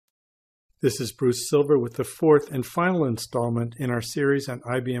This is Bruce Silver with the fourth and final installment in our series on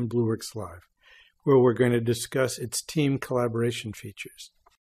IBM Blueworks Live, where we're going to discuss its team collaboration features.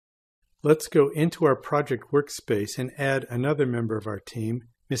 Let's go into our project workspace and add another member of our team,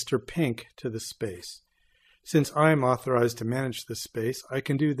 Mr. Pink, to the space. Since I am authorized to manage the space, I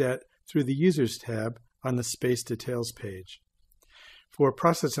can do that through the Users tab on the Space Details page. For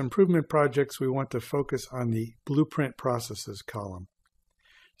process improvement projects, we want to focus on the Blueprint Processes column.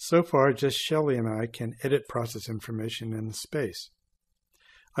 So far, just Shelley and I can edit process information in the space.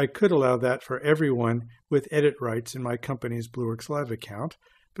 I could allow that for everyone with edit rights in my company's Blueworks Live account,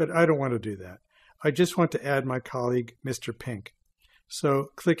 but I don't want to do that. I just want to add my colleague, Mr. Pink. So,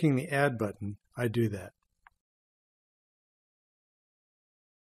 clicking the Add button, I do that.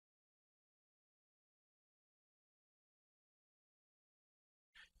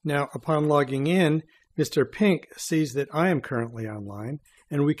 Now, upon logging in, Mr. Pink sees that I am currently online,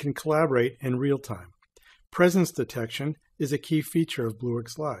 and we can collaborate in real time. Presence detection is a key feature of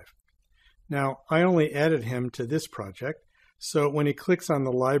Blueworks Live. Now, I only added him to this project, so when he clicks on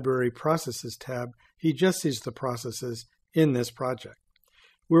the Library Processes tab, he just sees the processes in this project.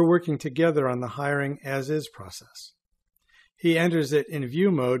 We're working together on the Hiring As Is process. He enters it in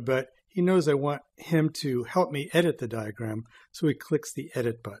view mode, but he knows I want him to help me edit the diagram, so he clicks the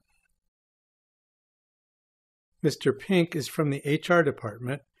Edit button. Mr. Pink is from the HR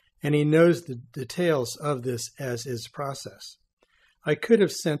department, and he knows the details of this as-is process. I could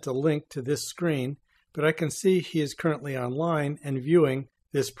have sent a link to this screen, but I can see he is currently online and viewing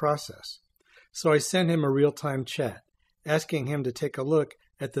this process. So I sent him a real-time chat, asking him to take a look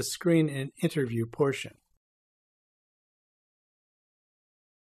at the screen and interview portion.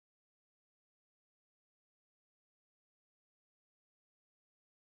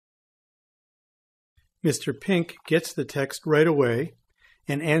 Mr. Pink gets the text right away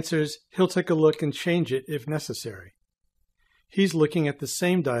and answers he'll take a look and change it if necessary. He's looking at the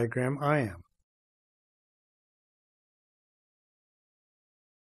same diagram I am.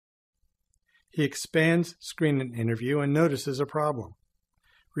 He expands Screen and Interview and notices a problem.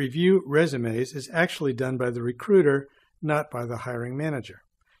 Review resumes is actually done by the recruiter, not by the hiring manager.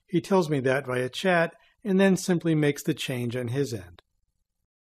 He tells me that via chat and then simply makes the change on his end.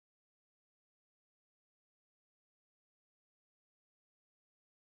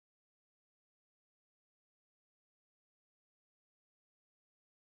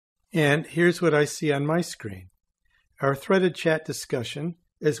 And here's what I see on my screen: our threaded chat discussion,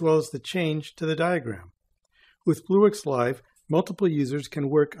 as well as the change to the diagram. With Blueworks Live, multiple users can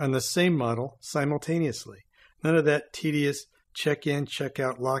work on the same model simultaneously. None of that tedious check-in,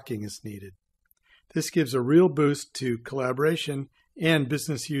 check-out locking is needed. This gives a real boost to collaboration and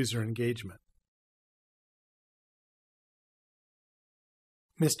business user engagement.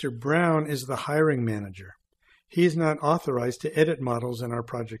 Mr. Brown is the hiring manager. He is not authorized to edit models in our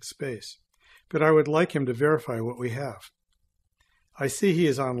project space, but I would like him to verify what we have. I see he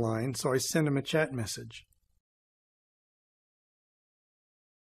is online, so I send him a chat message.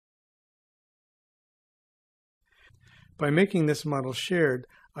 By making this model shared,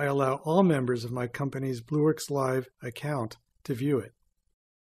 I allow all members of my company's Blueworks Live account to view it.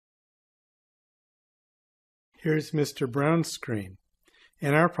 Here's Mr. Brown's screen.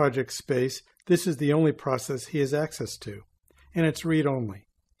 In our project space, this is the only process he has access to, and it's read-only.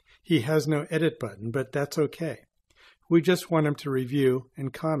 He has no edit button, but that's okay. We just want him to review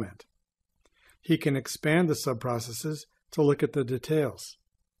and comment. He can expand the subprocesses to look at the details.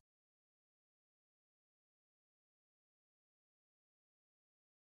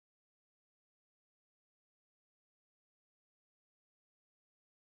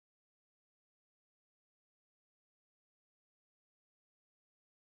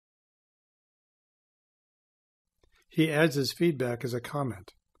 He adds his feedback as a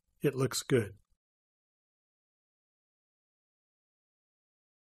comment. It looks good.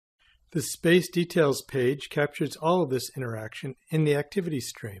 The Space Details page captures all of this interaction in the activity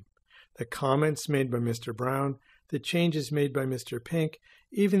stream: the comments made by Mr. Brown, the changes made by Mr. Pink,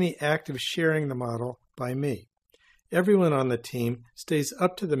 even the act of sharing the model by me. Everyone on the team stays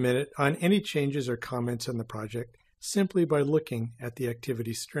up to the minute on any changes or comments on the project simply by looking at the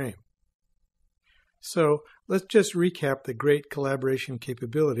activity stream. So let's just recap the great collaboration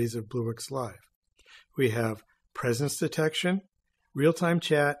capabilities of Blueworks Live. We have presence detection, real-time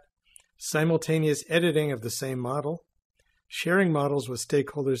chat, simultaneous editing of the same model, sharing models with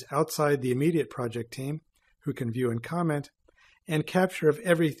stakeholders outside the immediate project team who can view and comment, and capture of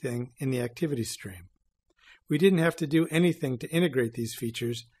everything in the activity stream. We didn't have to do anything to integrate these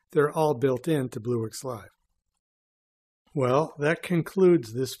features. They're all built into Blueworks Live. Well, that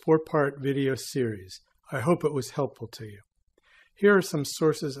concludes this 4-part video series. I hope it was helpful to you. Here are some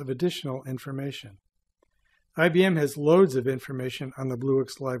sources of additional information. IBM has loads of information on the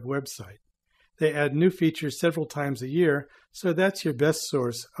Blueworks Live website. They add new features several times a year, so that's your best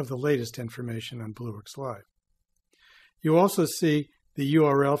source of the latest information on Blueworks Live. You also see the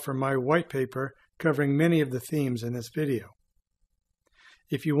URL for my white paper covering many of the themes in this video.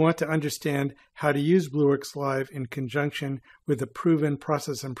 If you want to understand how to use Blueworks Live in conjunction with a proven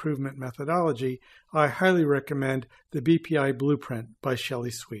process improvement methodology, I highly recommend the BPI Blueprint by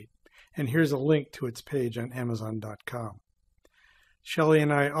Shelley Sweet. And here's a link to its page on Amazon.com. Shelley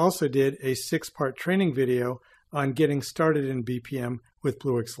and I also did a 6-part training video on getting started in BPM with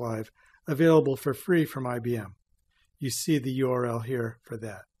Blueworks Live, available for free from IBM. You see the URL here for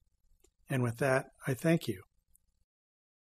that. And with that, I thank you.